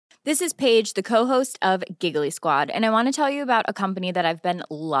This is Paige, the co-host of Giggly Squad, and I want to tell you about a company that I've been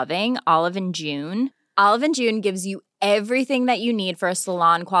loving, Olive & June. Olive & June gives you everything that you need for a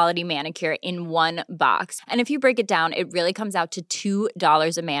salon-quality manicure in one box. And if you break it down, it really comes out to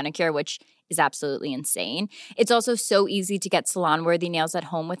 $2 a manicure, which is absolutely insane. It's also so easy to get salon-worthy nails at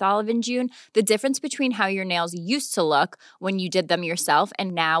home with Olive & June. The difference between how your nails used to look when you did them yourself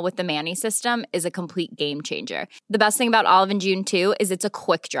and now with the Mani system is a complete game changer. The best thing about Olive & June, too, is it's a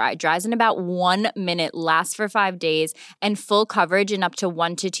quick dry. Dries in about 1 minute, lasts for 5 days, and full coverage in up to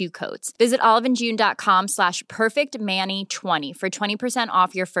 1 to 2 coats. Visit oliveandjune.com/perfectmani20 for 20%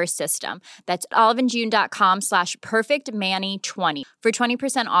 off your first system. That's oliveandjune.com/perfectmani20 for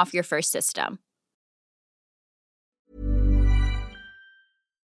 20% off your first system.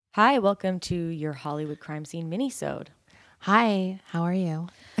 Hi, welcome to your Hollywood crime scene mini-sode. Hi, how are you?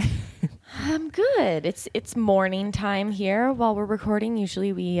 I'm good. It's morning time here while we're recording.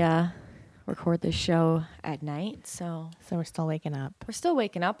 Usually we record the show at night, so we're still waking up. we're still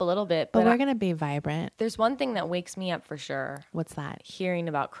waking up a little bit. But we're going to be vibrant. There's one thing that wakes me up for sure. What's that? Hearing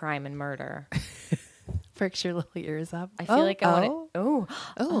about crime and murder. Perks your little ears up. I feel like I want to...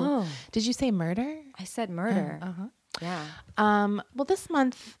 Oh. Did you say murder? I said murder. Uh-huh. Yeah. Well, this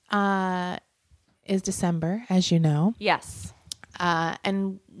month is December, as you know. Yes.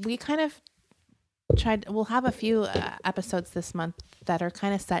 And we kind of we'll have a few episodes this month that are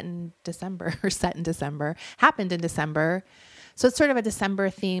kind of set in December, happened in December. So it's sort of a December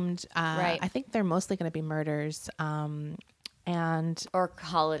themed, right. I think they're mostly going to be murders. Or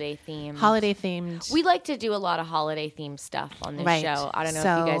holiday themed. Holiday themed. We like to do a lot of holiday themed stuff on this Right. show. I don't know if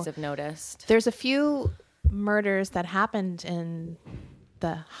So you guys have noticed. There's a few murders that happened in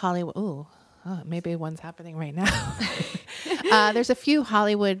the Hollywood. Maybe one's happening right now. There's a few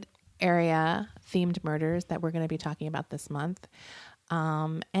Hollywood area themed murders that we're going to be talking about this month.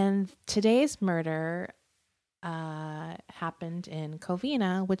 And today's murder happened in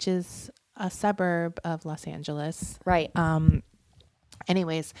Covina, which is a suburb of Los Angeles. Right.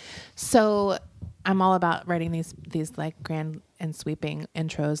 Anyways, so I'm all about writing these like grand and sweeping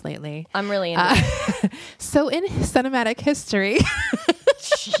intros lately. I'm really into it. So in cinematic history,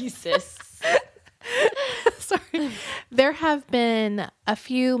 Jesus. sorry, there have been a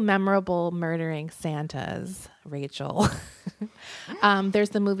few memorable murdering Santas, Rachel. There's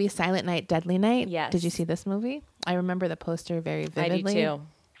the movie Silent Night, Deadly Night. Yes. Did you see this movie? I remember the poster very vividly. I do too.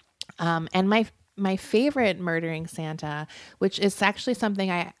 And my favorite murdering Santa, which is actually something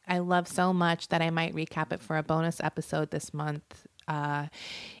I love so much that I might recap it for a bonus episode this month,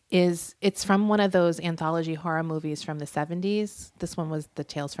 it's from one of those anthology horror movies from the 70s. This one was the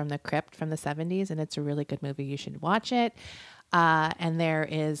Tales from the Crypt from the 70s, and it's a really good movie. You should watch it. And there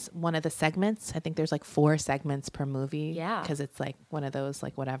is one of the segments. I think there's like 4 segments per movie. Yeah. Because it's like one of those,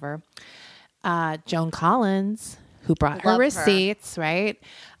 like whatever. Joan Collins, who brought her Love receipts, right?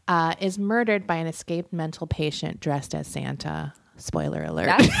 Is murdered by an escaped mental patient dressed as Santa. Spoiler alert.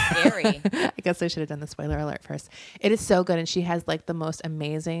 That's scary. I guess I should have done the spoiler alert first. It is so good. And she has like the most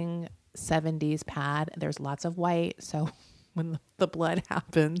amazing 70s pad. There's lots of white. So when the blood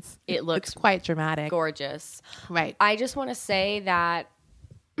happens, It's quite dramatic. Gorgeous. Right. I just want to say that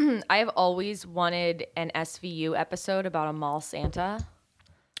I have always wanted an SVU episode about a mall Santa.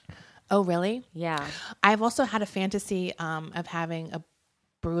 Oh, really? Yeah. I've also had a fantasy of having a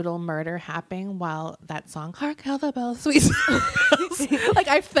brutal murder happening while that song "Hark How the Bells Sweet." Like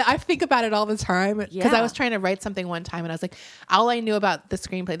I think about it all the time because I was trying to write something one time and I was like, all I knew about the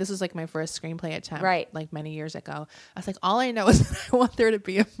screenplay. This was like my first screenplay attempt, right? Like many years ago. I was like, all I know is I want there to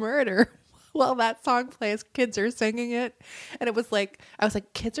be a murder. While that song plays, kids are singing it, and it was like I was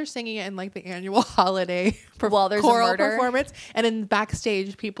like, kids are singing it in like the annual holiday while there's choral a murder performance, and in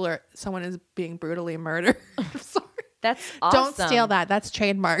backstage, someone is being brutally murdered. Sorry. That's awesome. Don't steal that. That's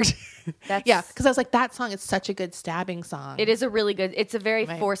trademarked. Yeah, because I was like, that song is such a good stabbing song. It is a really good. It's a very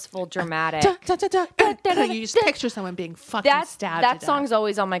forceful, dramatic. You just picture someone being fucking stabbed. That song's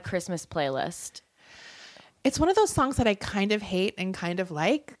always on my Christmas playlist. It's one of those songs that I kind of hate and kind of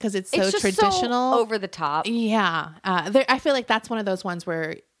like because it's so just traditional, so over the top. Yeah, I feel like that's one of those ones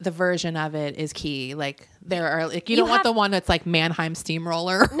where the version of it is key. Like there are like you don't want the one that's like Mannheim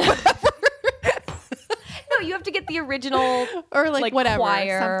Steamroller. You have to get the original or like whatever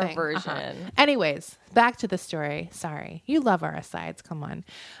choir something. version. Anyways, back to the story. Sorry, you love our asides. Come on.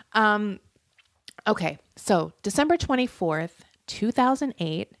 Okay, so December 24th,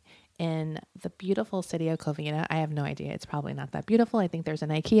 2008, in the beautiful city of Covina. I have no idea. It's probably not that beautiful. I think there's an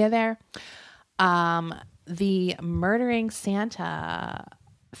IKEA there. The murdering Santa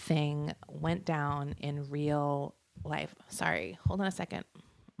thing went down in real life. Sorry, hold on a second.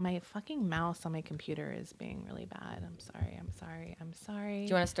 My fucking mouse on my computer is being really bad. I'm sorry. Do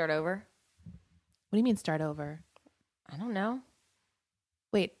you want to start over? What do you mean start over? I don't know.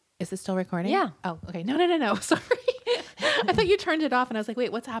 Wait, is this still recording? Yeah. Oh, okay. No. Sorry. I thought you turned it off and I was like,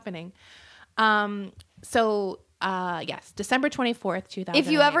 wait, what's happening? Yes, December 24th, 2000.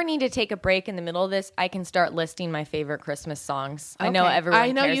 If you ever need to take a break in the middle of this, I can start listing my favorite Christmas songs. Okay. I know everyone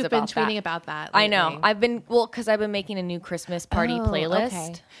cares about that. I know you've been tweeting about that lately. I know. Because I've been making a new Christmas party playlist.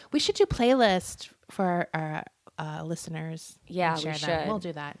 Okay. We should do playlist for our listeners. Yeah, we should. We'll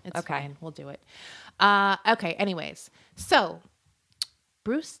do that. It's fine. We'll do it. Okay. Anyways, so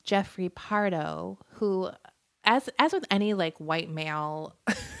Bruce Jeffrey Pardo, who, as with any like white male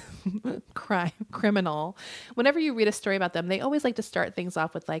criminal, whenever you read a story about them, they always like to start things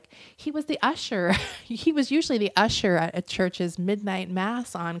off with like, he was the usher. He was usually the usher at a church's midnight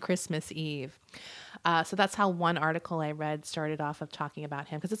mass on Christmas Eve. So that's how one article I read started off of talking about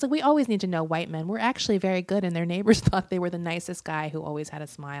him. Because it's like, we always need to know white men were actually very good and their neighbors thought they were the nicest guy who always had a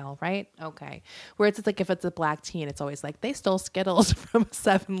smile, right? Okay. Whereas it's like, if it's a black teen, it's always like, they stole Skittles from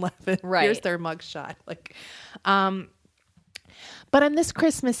 7-Eleven. Right. Here's their mugshot. Like, but on this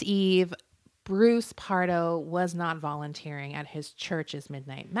Christmas Eve, Bruce Pardo was not volunteering at his church's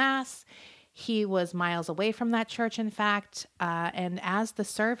midnight mass. He was miles away from that church, in fact, and as the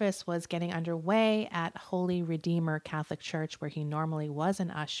service was getting underway at Holy Redeemer Catholic Church, where he normally was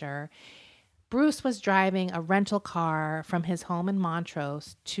an usher, Bruce was driving a rental car from his home in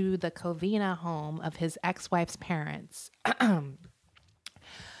Montrose to the Covina home of his ex-wife's parents.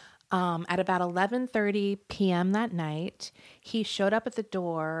 At about 11:30 p.m. that night, he showed up at the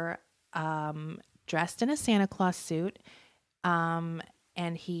door dressed in a Santa Claus suit, and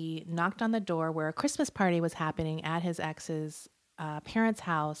he knocked on the door where a Christmas party was happening at his ex's parents'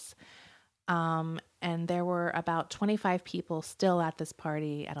 house, and there were about 25 people still at this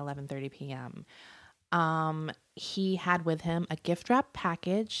party at 11:30 p.m. He had with him a gift wrap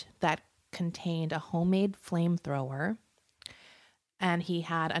package that contained a homemade flamethrower, and he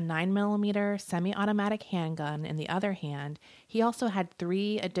had a 9mm semi-automatic handgun in the other hand. He also had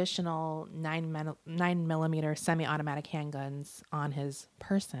 3 additional 9mm semi-automatic handguns on his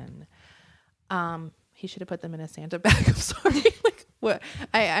person. He should have put them in a Santa bag. I'm sorry. Like, what?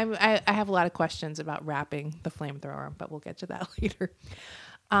 I have a lot of questions about wrapping the flamethrower, but we'll get to that later.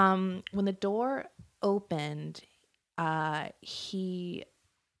 When the door opened, he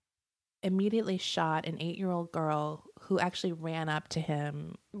immediately shot an 8-year-old girl who actually ran up to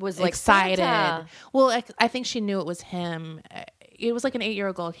him, was like excited. Santa. Well, I think she knew it was him. It was like an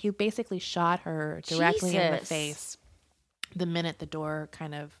 8-year-old girl. He basically shot her directly in the face the minute the door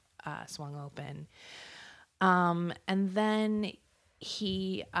kind of swung open. And then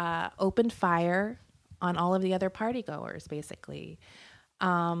he opened fire on all of the other partygoers, basically.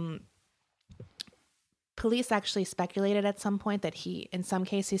 Police actually speculated at some point that in some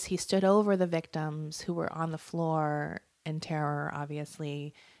cases, he stood over the victims who were on the floor in terror,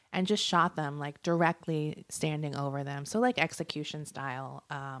 obviously, and just shot them like directly standing over them. So like execution style.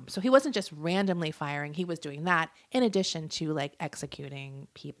 So he wasn't just randomly firing. He was doing that in addition to like executing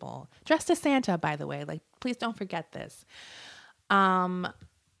people dressed as Santa, by the way. Like, please don't forget this. Partygoers,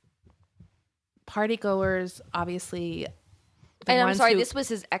 obviously. And I'm sorry, this was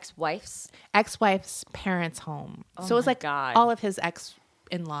his ex-wife's parents' home. Oh, so it was like God. all of his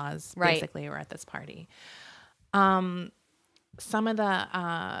ex-in-laws Right. basically were at this party. Some of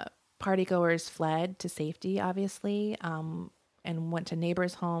the partygoers fled to safety, obviously, and went to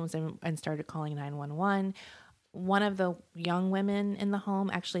neighbors' homes and started calling 911. One of the young women in the home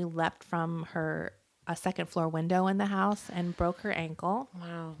actually leapt from a second floor window in the house and broke her ankle.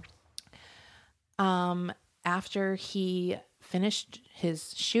 Wow. After he finished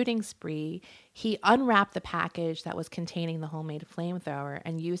his shooting spree, he unwrapped the package that was containing the homemade flamethrower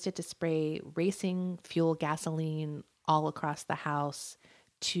and used it to spray racing fuel gasoline all across the house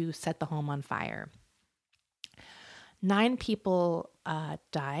to set the home on fire. 9 people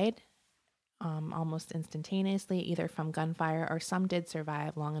died almost instantaneously, either from gunfire, or some did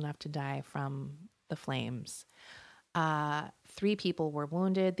survive long enough to die from the flames. 3 people were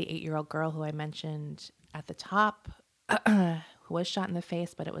wounded. The 8-year-old girl who I mentioned at the top, who was shot in the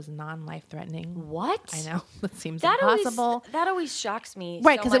face, but it was non-life-threatening. What? I know. That seems impossible. That always shocks me.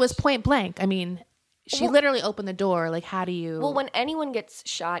 Right, because it was point blank. I mean, she literally opened the door. Like, how do you... Well, when anyone gets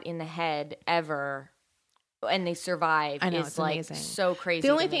shot in the head ever and they survive, I know, is it's like amazing. so crazy.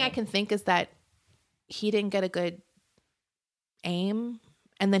 The only thing I can think is that he didn't get a good aim,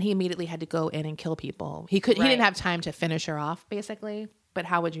 and then he immediately had to go in and kill people. He didn't have time to finish her off, basically. But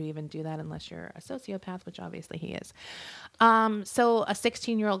how would you even do that unless you're a sociopath, which obviously he is. So a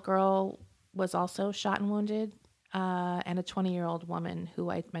 16-year-old girl was also shot and wounded, and a 20-year-old woman who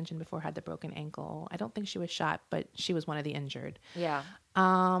I mentioned before had the broken ankle. I don't think she was shot, but she was one of the injured. Yeah.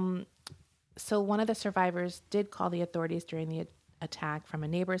 So one of the survivors did call the authorities during the attack from a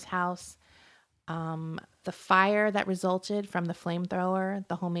neighbor's house. The fire that resulted from the flamethrower,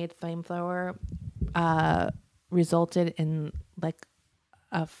 the homemade flamethrower, resulted in like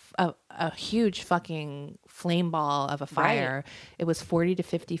a huge fucking flame ball of a fire. Right. It was 40 to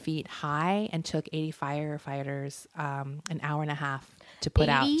 50 feet high and took 80 firefighters an hour and a half to put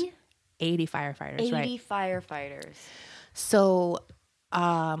 80? Out. 80 firefighters, 80 right? 80 firefighters. So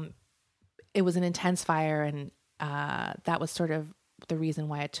it was an intense fire, and that was sort of the reason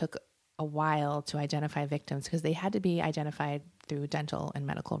why it took a while to identify victims, because they had to be identified through dental and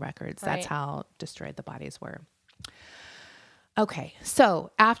medical records. Right. That's how destroyed the bodies were. Okay,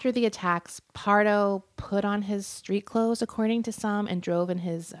 so after the attacks, Pardo put on his street clothes, according to some, and drove in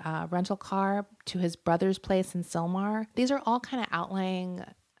his rental car to his brother's place in Sylmar. These are all kind of outlying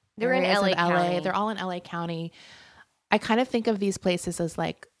They're in LA County. They're all in LA County. I kind of think of these places as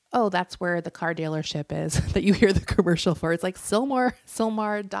like, oh, that's where the car dealership is that you hear the commercial for. It's like Sylmar,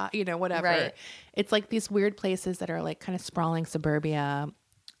 whatever. Right. It's like these weird places that are like kind of sprawling suburbia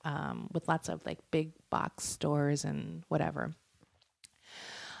with lots of like big box stores and whatever.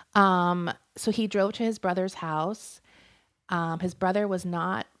 So he drove to his brother's house. His brother was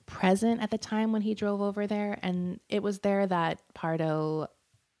not present at the time when he drove over there. And it was there that Pardo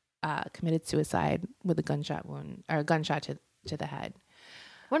committed suicide with a gunshot wound, or a gunshot to the head.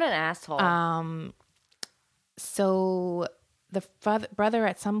 What an asshole. So the brother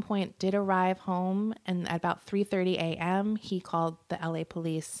at some point did arrive home, and at about 3:30 a.m. he called the LA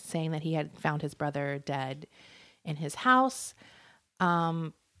police saying that he had found his brother dead in his house.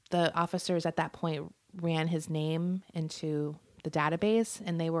 The officers at that point ran his name into the database,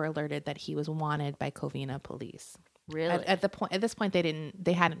 and they were alerted that he was wanted by Covina police. Really? At this point,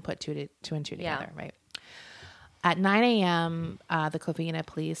 they hadn't put two and two together, right? At 9 a.m., the Covina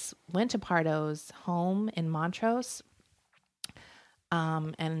police went to Pardo's home in Montrose.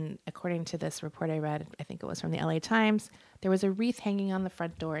 And according to this report I read, I think it was from the LA Times, there was a wreath hanging on the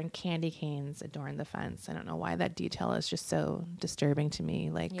front door and candy canes adorned the fence. I don't know why that detail is just so disturbing to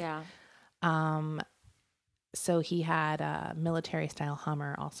me. Like, yeah. So he had a military-style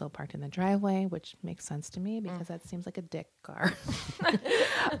Hummer also parked in the driveway, which makes sense to me because that seems like a dick car.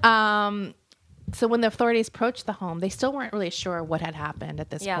 So when the authorities approached the home, they still weren't really sure what had happened at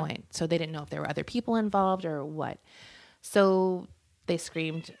this point. So they didn't know if there were other people involved or what. So they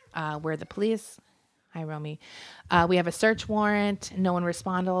screamed, "Where are the police?" Hi, Romy. "We have a search warrant." No one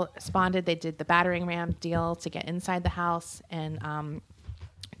responded. They did the battering ram deal to get inside the house. And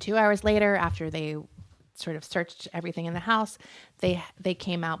 2 hours later, after they sort of searched everything in the house, they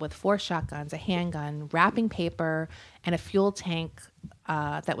came out with 4 shotguns, a handgun, wrapping paper, and a fuel tank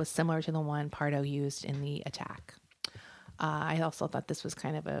that was similar to the one Pardo used in the attack. I also thought this was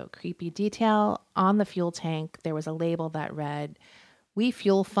kind of a creepy detail. On the fuel tank, there was a label that read,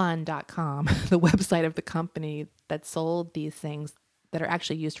 WeFuelFun.com, the website of the company that sold these things that are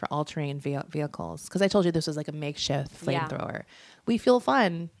actually used for all-terrain vehicles. Because I told you this was like a makeshift flamethrower. Yeah. We Fuel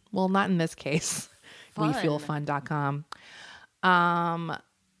Fun. Well, not in this case. WeFuelFun.com.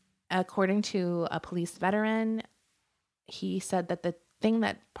 According to a police veteran, he said that the thing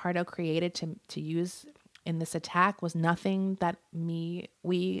that Pardo created to use in this attack was nothing that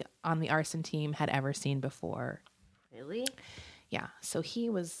we on the arson team had ever seen before. Really? Yeah. So he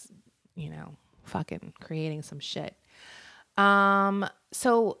was, fucking creating some shit.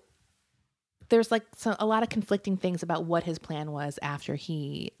 So there's a lot of conflicting things about what his plan was after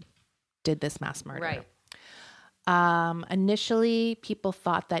he did this mass murder. Right. Initially, people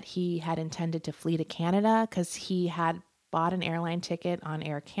thought that he had intended to flee to Canada because he had bought an airline ticket on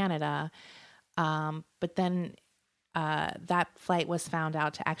Air Canada. But then that flight was found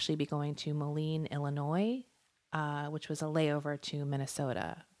out to actually be going to Moline, Illinois, which was a layover to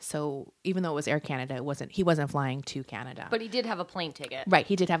Minnesota. So even though it was Air Canada, he wasn't flying to Canada. But he did have a plane ticket. Right,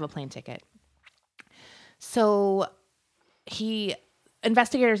 he did have a plane ticket. So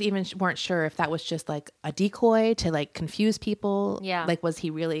investigators even weren't sure if that was just like a decoy to like confuse people. Yeah. Like, was he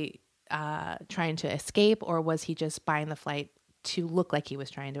really trying to escape, or was he just buying the flight to look like he was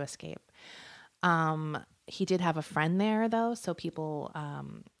trying to escape? He did have a friend there though, so people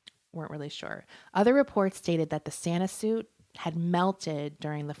weren't really sure. Other reports stated that the Santa suit had melted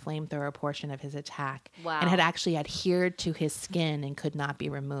during the flamethrower portion of his attack. Wow. And had actually adhered to his skin and could not be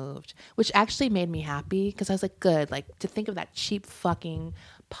removed, which actually made me happy because I was like, good. Like, to think of that cheap fucking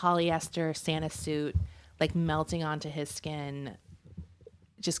polyester Santa suit like melting onto his skin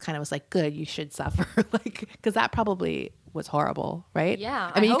just kind of was like, good, you should suffer. Like, because that probably was horrible, right?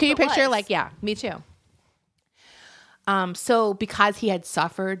 Yeah, I mean, I can you hope it picture was. like, yeah, me too. So because he had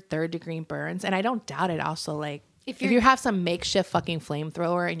suffered 3rd-degree burns, and I don't doubt it also, like, if you have some makeshift fucking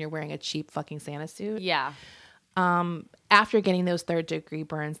flamethrower and you're wearing a cheap fucking Santa suit. Yeah. After getting those 3rd-degree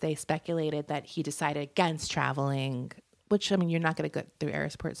burns, they speculated that he decided against traveling, which, I mean, you're not going to go through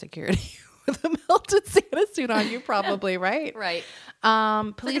airport security with a melted Santa suit on you, probably, right? Right.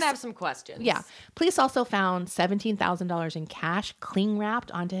 Police We're gonna have some questions. Yeah. Police also found $17,000 in cash cling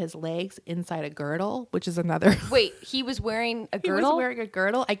wrapped onto his legs inside a girdle, which is another. Wait, he was wearing a He girdle? was wearing a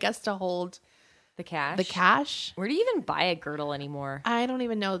girdle, I guess, to hold the cash? the cash. Where do you even buy a girdle anymore? I don't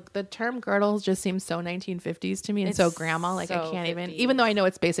even know. The term girdles just seems so 1950s to me and so It's grandma. Like, I so can't 50s. even though I know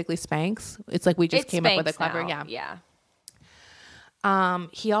it's basically Spanx. It's like we just It's came up with a Spanx clever, now. yeah. Yeah.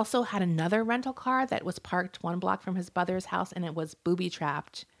 He also had another rental car that was parked 1 block from his brother's house, and it was booby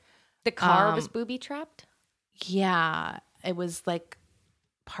trapped. The car was booby trapped? Yeah, it was like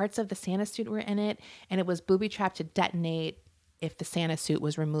parts of the Santa suit were in it, and it was booby trapped to detonate if the Santa suit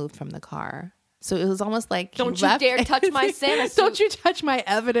was removed from the car. So it was almost like, Don't you dare touch my Santa suit. Don't you touch my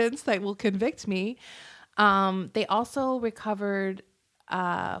evidence that will convict me. They also recovered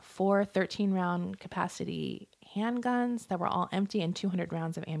 4 13-round capacity handguns that were all empty and 200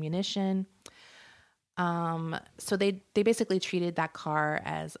 rounds of ammunition. So they basically treated that car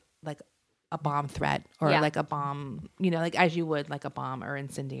as like a bomb threat or like a bomb, like as you would like a bomb or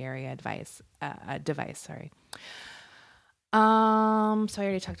incendiary device. Sorry. So I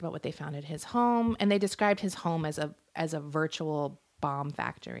already talked about what they found at his home, and they described his home as a virtual bomb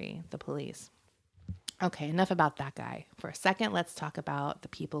factory, the police. Okay, enough about that guy. For a second, let's talk about the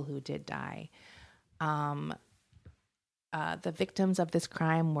people who did die. The victims of this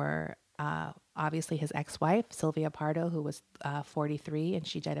crime were obviously his ex-wife, Sylvia Pardo, who was 43, and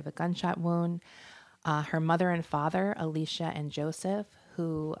she died of a gunshot wound. Her mother and father, Alicia and Joseph,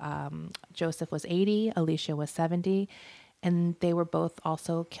 who Joseph was 80, Alicia was 70, and they were both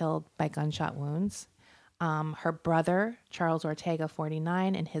also killed by gunshot wounds. Her brother, Charles Ortega,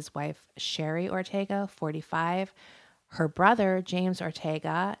 49, and his wife, Sherry Ortega, 45. Her brother, James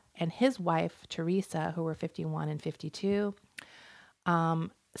Ortega, and his wife, Teresa, who were 51 and 52.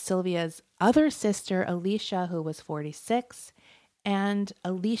 Sylvia's other sister, Alicia, who was 46, and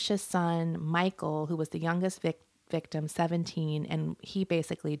Alicia's son, Michael, who was the youngest victim, 17, and he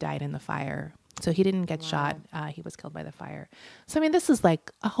basically died in the fire. So he didn't get shot. He was killed by the fire. So, I mean, this is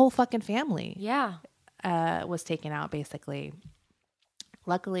like a whole fucking family. Yeah. Was taken out, basically.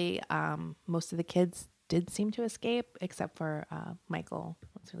 Luckily, most of the kids did seem to escape, except for Michael.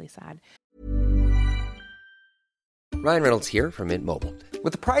 It's really sad. Ryan Reynolds here from Mint Mobile.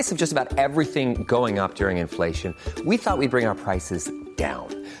 With the price of just about everything going up during inflation, we thought we'd bring our prices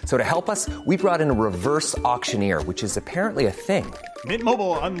down. So to help us, we brought in a reverse auctioneer, which is apparently a thing. Mint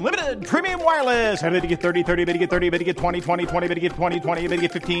Mobile Unlimited Premium Wireless. How to get 30, 30, bit to get 30, bit to get 20, 20, 20, bit to get 20, 20, bit to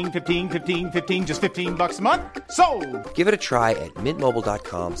get 15, 15, 15, 15, just $15 a month? Sold! Give it a try at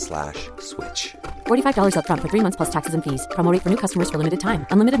mintmobile.com/switch. $45 up front for 3 months plus taxes and fees. Promo rate for new customers for limited time.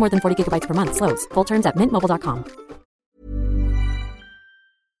 Unlimited more than 40 gigabytes per month. Slows full terms at mintmobile.com.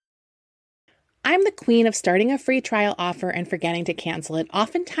 I'm the queen of starting a free trial offer and forgetting to cancel it,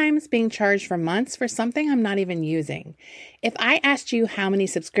 oftentimes being charged for months for something I'm not even using. If I asked you how many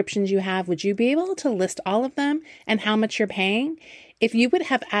subscriptions you have, would you be able to list all of them and how much you're paying? If you would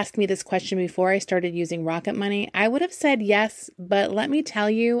have asked me this question before I started using Rocket Money, I would have said yes, but let me tell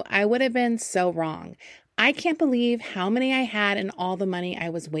you, I would have been so wrong. I can't believe how many I had and all the money I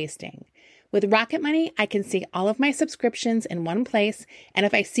was wasting. With Rocket Money, I can see all of my subscriptions in one place, and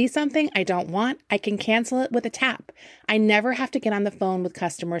if I see something I don't want, I can cancel it with a tap. I never have to get on the phone with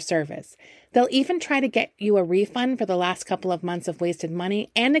customer service. They'll even try to get you a refund for the last couple of months of wasted money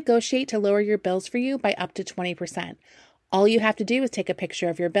and negotiate to lower your bills for you by up to 20%. All you have to do is take a picture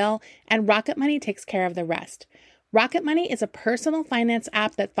of your bill, and Rocket Money takes care of the rest. Rocket Money is a personal finance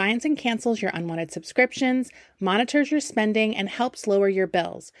app that finds and cancels your unwanted subscriptions, monitors your spending, and helps lower your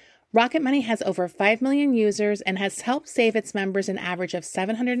bills. Rocket Money has over 5 million users and has helped save its members an average of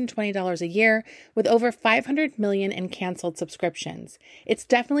 $720 a year with over 500 million in canceled subscriptions. It's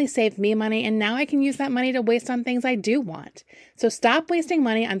definitely saved me money, and now I can use that money to waste on things I do want. So stop wasting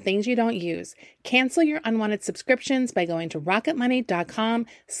money on things you don't use. Cancel your unwanted subscriptions by going to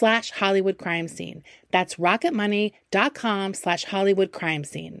rocketmoney.com/Hollywood crime scene. That's rocketmoney.com/Hollywood crime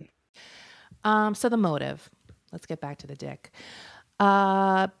scene. So the motive. Let's get back to the dick.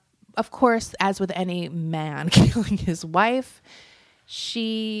 Of course, as with any man killing his wife,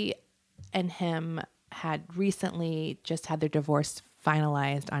 she and him had recently just had their divorce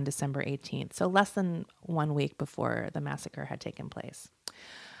finalized on December 18th. So less than 1 week before the massacre had taken place.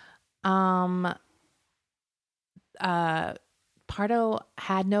 Pardo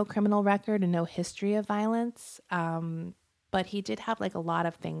had no criminal record and no history of violence. But he did have like a lot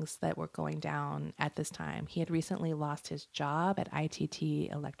of things that were going down at this time. He had recently lost his job at ITT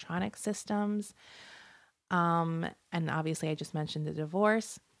Electronic Systems. And obviously I just mentioned the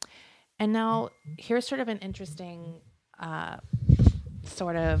divorce. And now here's sort of an interesting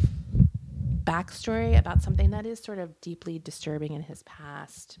sort of backstory about something that is sort of deeply disturbing in his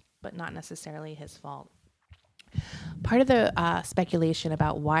past, but not necessarily his fault. Part of the speculation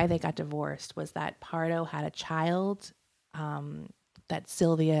about why they got divorced was that Pardo had a child that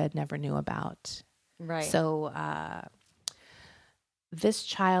Sylvia never knew about. Right. So this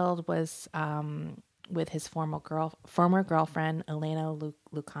child was with his former girlfriend, Elena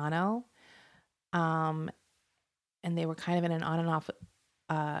Lucano. And they were kind of in an on and off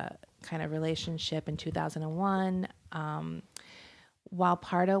kind of relationship in 2001. While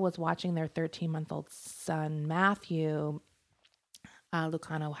Pardo was watching their 13-month-old son, Matthew,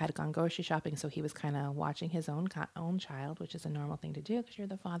 Lucano had gone grocery shopping, so he was kind of watching his own child, which is a normal thing to do because you're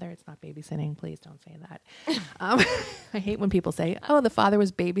the father. It's not babysitting. Please don't say that. I hate when people say, "Oh, the father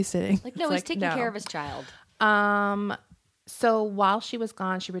was babysitting." Like, no, he's taking care of his child. So while she was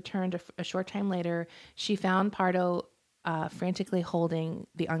gone, she returned a short time later. She found Pardo frantically holding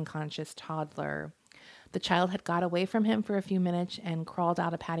the unconscious toddler. The child had got away from him for a few minutes and crawled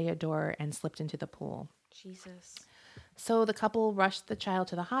out a patio door and slipped into the pool. Jesus. So the couple rushed the child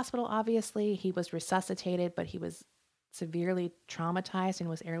to the hospital, obviously. He was resuscitated, but he was severely traumatized and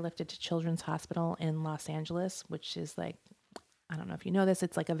was airlifted to Children's Hospital in Los Angeles, which is like, I don't know if you know this,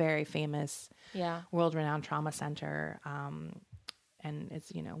 it's like a very famous, world-renowned trauma center. And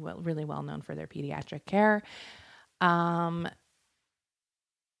it's, really well known for their pediatric care. The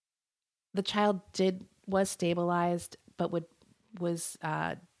child was stabilized, but was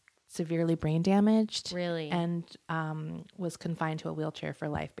severely brain damaged. Really? And was confined to a wheelchair for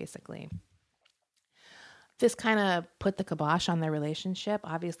life, basically. This kind of put the kibosh on their relationship.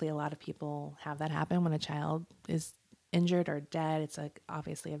 Obviously, a lot of people have that happen when a child is injured or dead. It's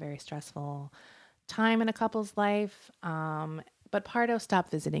obviously a very stressful time in a couple's life. But Pardo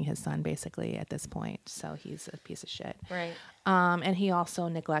stopped visiting his son, basically, at this point. So he's a piece of shit. Right. And he also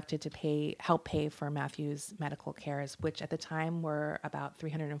neglected to help pay for Matthew's medical cares, which at the time were about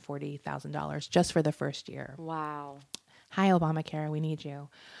 $340,000 just for the first year. Wow. Hi, Obamacare, we need you.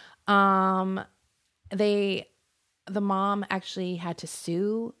 The mom actually had to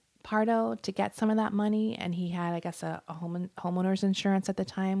sue Pardo to get some of that money, and he had, I guess, a homeowner's insurance at the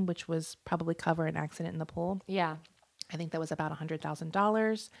time, which was probably cover an accident in the pool. Yeah. I think that was about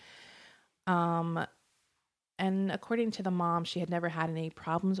 $100,000. And according to the mom, she had never had any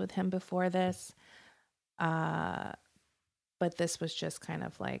problems with him before this. But this was just kind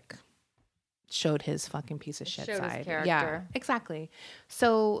of like showed his fucking piece of shit side. His character. Yeah, exactly.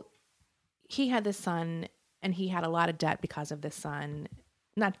 So he had this son, and he had a lot of debt because of this son.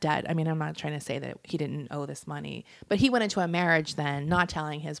 Not debt. I mean, I'm not trying to say that he didn't owe this money, but he went into a marriage then not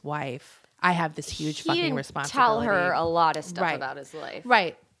telling his wife, I have this huge fucking responsibility. Tell her a lot of stuff about his life.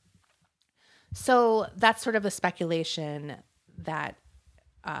 Right. So that's sort of the speculation that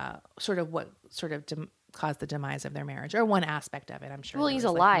caused the demise of their marriage, or one aspect of it. I'm sure. Well, there he's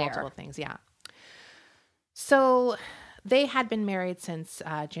was, a liar. Multiple things. Yeah. So they had been married since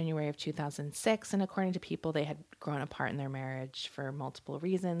January of 2006. And according to people, they had grown apart in their marriage for multiple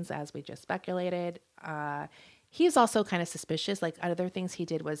reasons, as we just speculated. He's also kind of suspicious. Like, other things he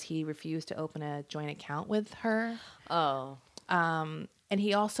did was he refused to open a joint account with her. Oh. And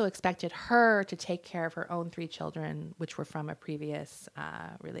he also expected her to take care of her own 3 children, which were from a previous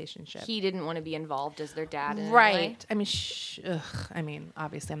relationship. He didn't want to be involved as their dad in right. any way? I mean,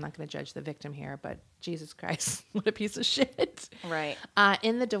 obviously, I'm not going to judge the victim here, but Jesus Christ, what a piece of shit. Right.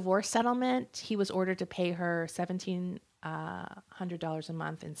 In the divorce settlement, he was ordered to pay her $1,700 a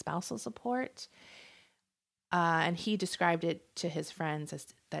month in spousal support. And he described it to his friends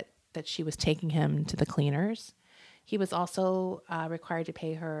as that that she was taking him to the cleaners. He was also required to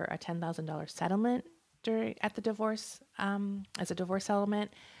pay her a $10,000 settlement at the divorce, as a divorce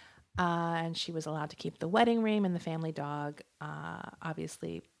settlement. And she was allowed to keep the wedding ring and the family dog.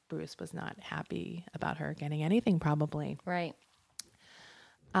 Obviously, Bruce was not happy about her getting anything, probably. Right.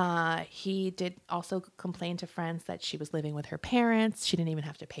 He did also complain to friends that she was living with her parents. She didn't even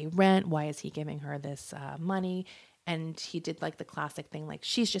have to pay rent. Why is he giving her this money? And he did like the classic thing, like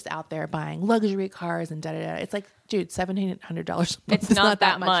she's just out there buying luxury cars and da-da-da. It's like, dude, $1,700. It's is not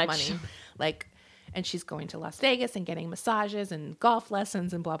that much much money. Like, and she's going to Las Vegas and getting massages and golf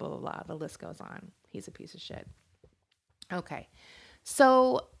lessons and blah, blah, blah, blah. The list goes on. He's a piece of shit. Okay.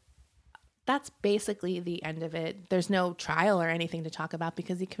 So that's basically the end of it. There's no trial or anything to talk about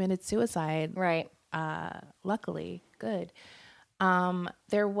because he committed suicide. Right. Luckily. Good.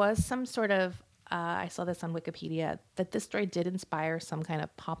 There was some sort of, I saw this on Wikipedia, that this story did inspire some kind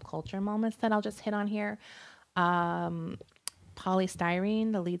of pop culture moments that I'll just hit on here.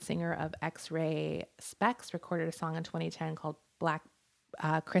 Polystyrene, the lead singer of X-Ray Spex, recorded a song in 2010 called Black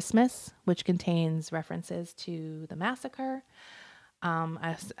Christmas, which contains references to the massacre.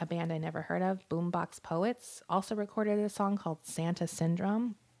 A band I never heard of, Boombox Poets, also recorded a song called Santa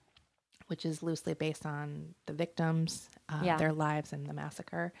Syndrome, which is loosely based on the victims, their lives in the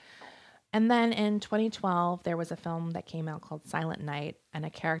massacre. And then in 2012, there was a film that came out called Silent Night, and a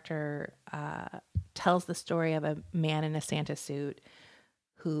character tells the story of a man in a Santa suit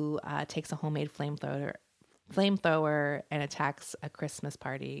who takes a homemade flamethrower and attacks a Christmas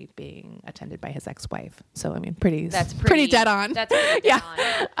party being attended by his ex-wife. So, I mean, pretty dead on. That's pretty dead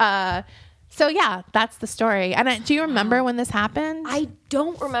on. So, yeah, that's the story. And do you remember when this happened? I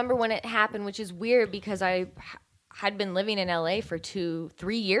don't remember when it happened, which is weird because I had been living in LA for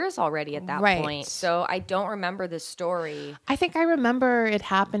 2-3 years already at that point. So I don't remember the story. I think I remember it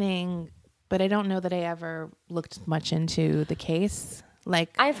happening, but I don't know that I ever looked much into the case.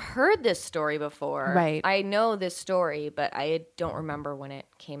 Like, I've heard this story before. Right. I know this story, but I don't remember when it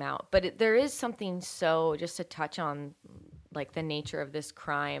came out. But there is something just to touch on, like, the nature of this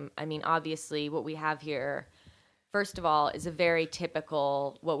crime. I mean, obviously, what we have here, first of all, is a very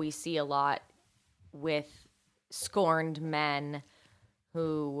typical, what we see a lot with scorned men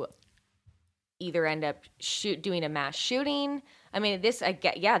who either end up doing a mass shooting. I mean, this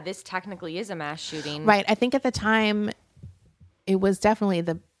technically is a mass shooting. Right. I think at the time it was definitely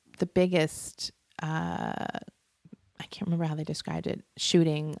the biggest, I can't remember how they described it,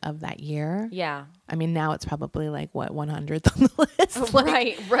 shooting of that year. Yeah. I mean, now it's probably like, 100th on the list?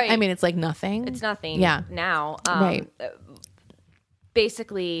 Like, right. I mean, it's like nothing. It's nothing now. Right.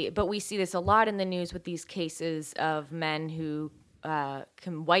 Basically, but we see this a lot in the news with these cases of men who,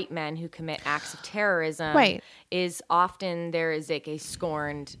 white men who commit acts of terrorism. Right. Is often there is like a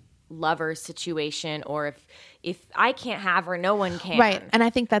scorned lover situation, or if I can't have her, no one can. Right. And I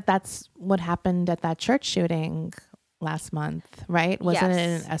think that's what happened at that church shooting last month, right? Wasn't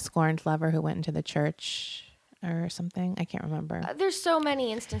it a scorned lover who went into the church or something? I can't remember. There's so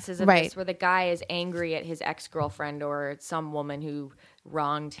many instances of this where the guy is angry at his ex-girlfriend or some woman who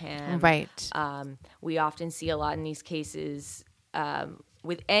wronged him. Right. We often see a lot in these cases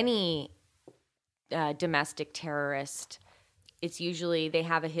with any domestic terrorist. It's usually they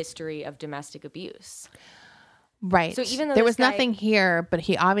have a history of domestic abuse. Right. So even though there was nothing here, but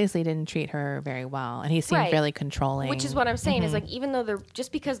he obviously didn't treat her very well, and he seemed fairly controlling. Which is what I'm saying is, like, even though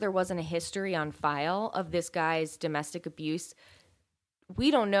just because there wasn't a history on file of this guy's domestic abuse,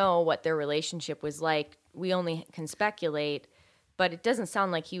 we don't know what their relationship was like. We only can speculate, but it doesn't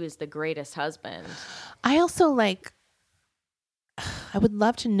sound like he was the greatest husband. I also I would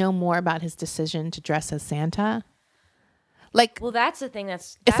love to know more about his decision to dress as Santa. Like, well, that's the thing.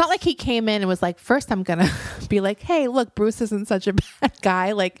 It's not like he came in and was like, first I'm gonna be like, hey, look, Bruce isn't such a bad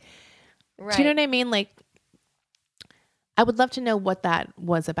guy. Like, right. Do you know what I mean? Like, I would love to know what that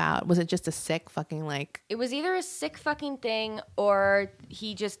was about. Was it just a sick fucking It was either a sick fucking thing, or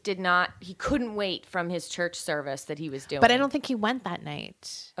he just he couldn't wait from his church service that he was doing. But I don't think he went that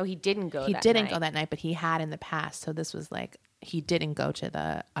night. Oh, he didn't go. He didn't go that night, but he had in the past. So this was like, he didn't go to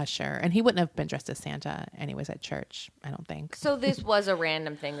the usher, and he wouldn't have been dressed as Santa anyways at church, I don't think. So this was a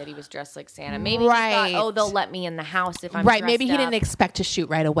random thing that he was dressed like Santa. Maybe he thought, oh, they'll let me in the house if I'm right. dressed Maybe he up. didn't expect to shoot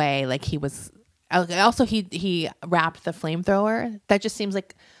right away. Like he was. Also, he wrapped the flamethrower. That just seems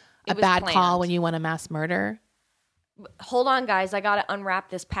like a bad call when you want a mass murder. Hold on, guys. I got to unwrap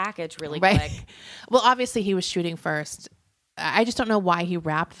this package really quick. Well, obviously he was shooting first. I just don't know why he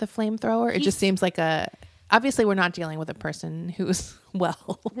wrapped the flamethrower. It just seems like obviously we're not dealing with a person who's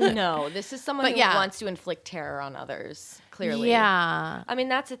well. No, this is someone who wants to inflict terror on others, clearly. Yeah. I mean,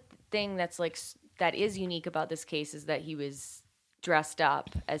 thing that's like that is unique about this case is that he was dressed up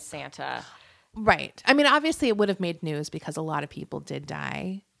as Santa. Right. I mean, obviously it would have made news because a lot of people did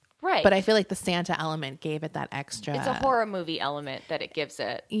die. Right. But I feel like the Santa element gave it that extra. It's a horror movie element that it gives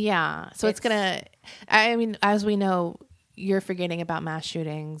it. Yeah. So it's going to, I mean, as we know, you're forgetting about mass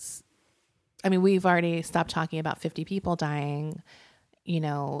shootings. I mean, we've already stopped talking about 50 people dying. You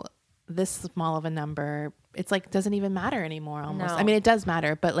know, this small of a number, it's like, doesn't even matter anymore almost. No. I mean, it does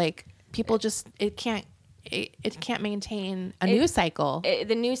matter, but like people just, it can't maintain a news cycle.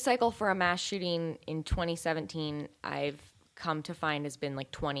 The news cycle for a mass shooting in 2017, I've come to find has been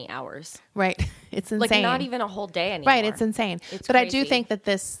like 20 hours. Right. It's insane. Like not even a whole day anymore. Right. It's insane. It's but crazy. I do think that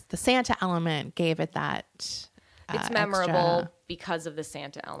the Santa element gave it that. It's memorable extra, because of the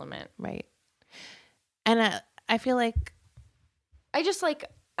Santa element. right. And I feel like.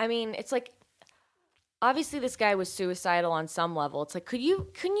 I mean, it's like, obviously this guy was suicidal on some level. It's like, couldn't you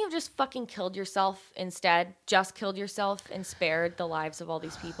have just fucking killed yourself instead? Just killed yourself and spared the lives of all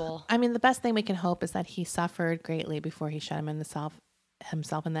these people? I mean, the best thing we can hope is that he suffered greatly before he shot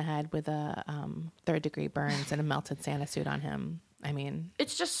himself in the head with a 3rd-degree burns and a melted Santa suit on him. I mean,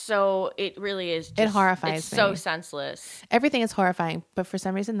 It's just so, it really is just, It horrifies it's so me. senseless. everything is horrifying, but for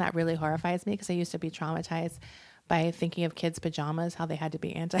some reason that really horrifies me because I used to be traumatized by thinking of kids' pajamas, how they had to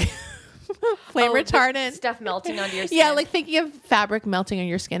be flame retardant. Stuff melting onto your skin. Yeah, like thinking of fabric melting on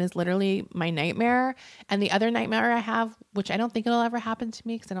your skin is literally my nightmare. And the other nightmare I have, which I don't think it'll ever happen to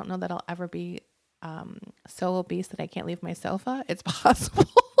me because I don't know that I'll ever be so obese that I can't leave my sofa. It's possible.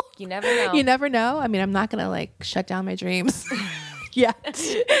 You never know. You never know. I mean, I'm not going to like shut down my dreams yet.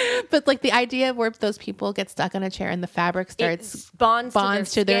 But like the idea of where those people get stuck on a chair and the fabric starts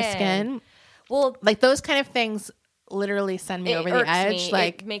bonds to their skin. Well, Like those kind of things literally send me over the edge. Me.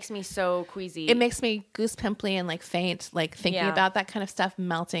 Like it makes me so queasy. it makes me goose pimply and like faint. Like thinking Yeah. about that kind of stuff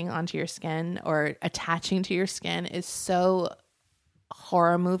melting onto your skin or attaching to your skin is so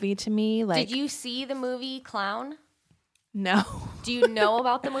horror movie to me. Like, Did you see the movie Clown? no, Do you know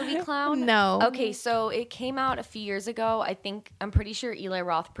about the movie Clown? No. Okay, so it came out a few years ago. I'm pretty sure Eli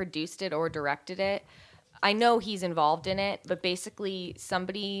Roth produced it or directed it. I know he's involved in it, but basically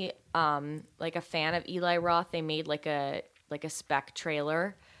somebody, like a fan of Eli Roth, they made like a spec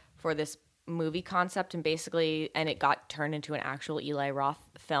trailer for this movie concept and it got turned into an actual Eli Roth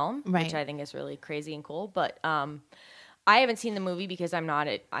film, Right. which I think is really crazy and cool. But I haven't seen the movie because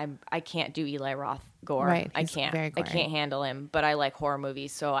I can't do Eli Roth gore. Right, I he's can't. very I gory. can't handle him, but I like horror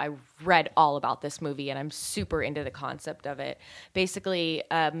movies, so I read all about this movie and I'm super into the concept of it. Basically,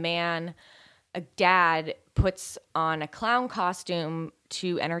 a dad puts on a clown costume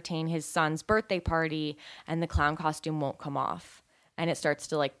to entertain his son's birthday party, and the clown costume won't come off, and it starts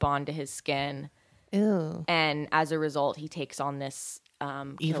to like bond to his skin. ew, And as a result, he takes on this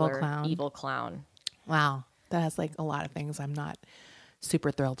Evil killer, evil clown. clown. wow, that has like a lot of things I'm not super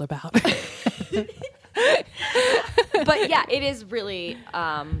thrilled about. But yeah, it is really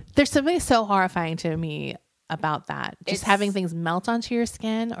There's something so horrifying to me about that. Just It's- having things melt onto your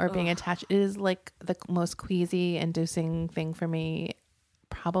skin or being attached. It is like the most queasy inducing thing for me.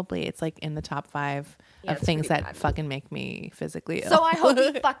 Probably it's like in the top 5 of it's things pretty that bad. fucking make me physically ill. so I hope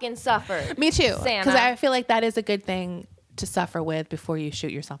he fucking suffered. Me too. Santa. Because I feel like that is a good thing to suffer with before you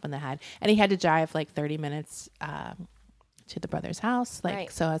shoot yourself in the head. And he had to drive like 30 minutes to the brother's house. Like,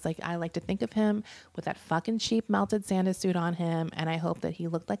 Right. so I was like, I like to think of him with that fucking cheap melted Santa suit on him. And I hope that he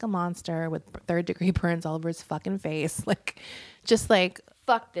looked like a monster with 3rd-degree burns all over his fucking face. Like, just like,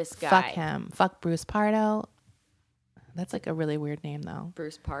 Fuck this guy. fuck him. Fuck Bruce Pardo. That's like a really weird name though.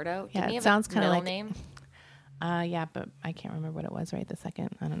 Bruce Pardo. Yeah, Didn't he it have sounds a kinda middle like- name. Yeah, but I can't remember what it was right this second.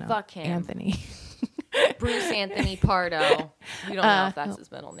 I don't know. Fuck him. Anthony. Bruce Anthony Pardo. You don't know if that's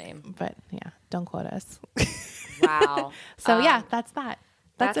his middle name. But yeah, don't quote us. Wow. So yeah, that's that.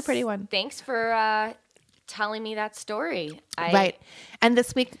 That's a pretty one. Thanks for telling me that story. Right. And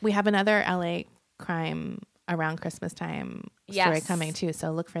this week we have another LA crime around Christmas time story Yes. coming too.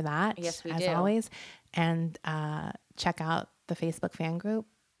 So look for that. Yes, we as do. always. And check out the Facebook fan group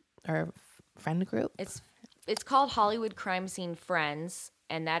or friend group. It's called Hollywood Crime Scene Friends,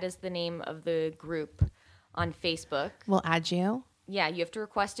 and that is the name of the group on Facebook. We'll add you. Yeah, you have to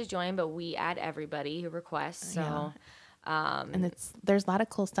request to join, but we add everybody who requests. So And there's a lot of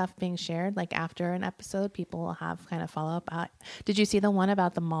cool stuff being shared. Like after an episode, people will have kind of follow up. Did you see the one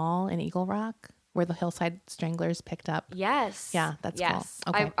about the mall in Eagle Rock where the Hillside Stranglers picked up? yes. Yeah, that's cool.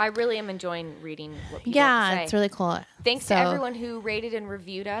 Okay. I really am enjoying reading what people Yeah, have to say. it's really cool. Thanks So- to everyone who rated and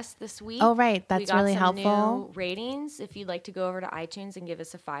reviewed us this week. Oh, right. We That's got really some helpful. new ratings. If you'd like to go over to iTunes and give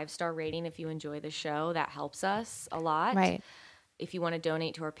us a 5-star rating if you enjoy the show, that helps us a lot. Right. if you want to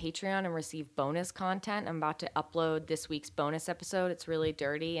donate to our Patreon and receive bonus content, I'm about to upload this week's bonus episode. It's really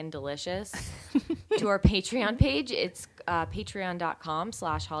dirty and delicious to our Patreon page. It's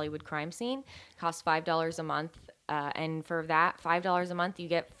patreon.com/Hollywood Crime Scene. Costs $5 a month. And for that $5 a month, you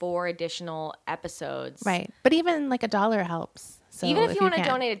get 4 additional episodes. Right. But even like $1 helps. So even if you want to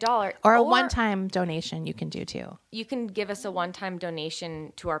donate $1 or a one-time donation, you can do too. You can give us a one-time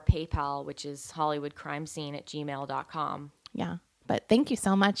donation to our PayPal, which is hollywoodcrimescene@gmail.com. Yeah. But thank you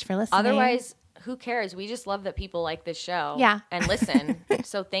so much for listening. Otherwise, who cares? We just love that people like this show. Yeah. And listen.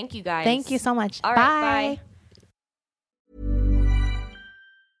 So thank you guys. Thank you so much. All bye. right, bye.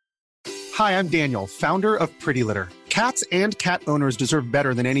 Hi, I'm Daniel, founder of Pretty Litter. Cats and cat owners deserve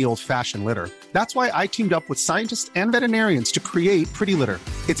better than any old-fashioned litter. That's why I teamed up with scientists and veterinarians to create Pretty Litter.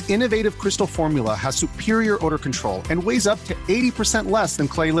 Its innovative crystal formula has superior odor control and weighs up to 80% less than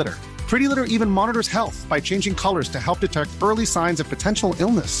clay litter. Pretty Litter even monitors health by changing colors to help detect early signs of potential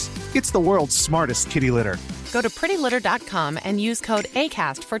illness. It's the world's smartest kitty litter. Go to prettylitter.com and use code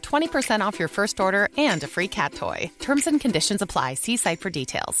ACAST for 20% off your first order and a free cat toy. Terms and conditions apply. See site for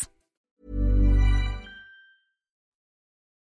details.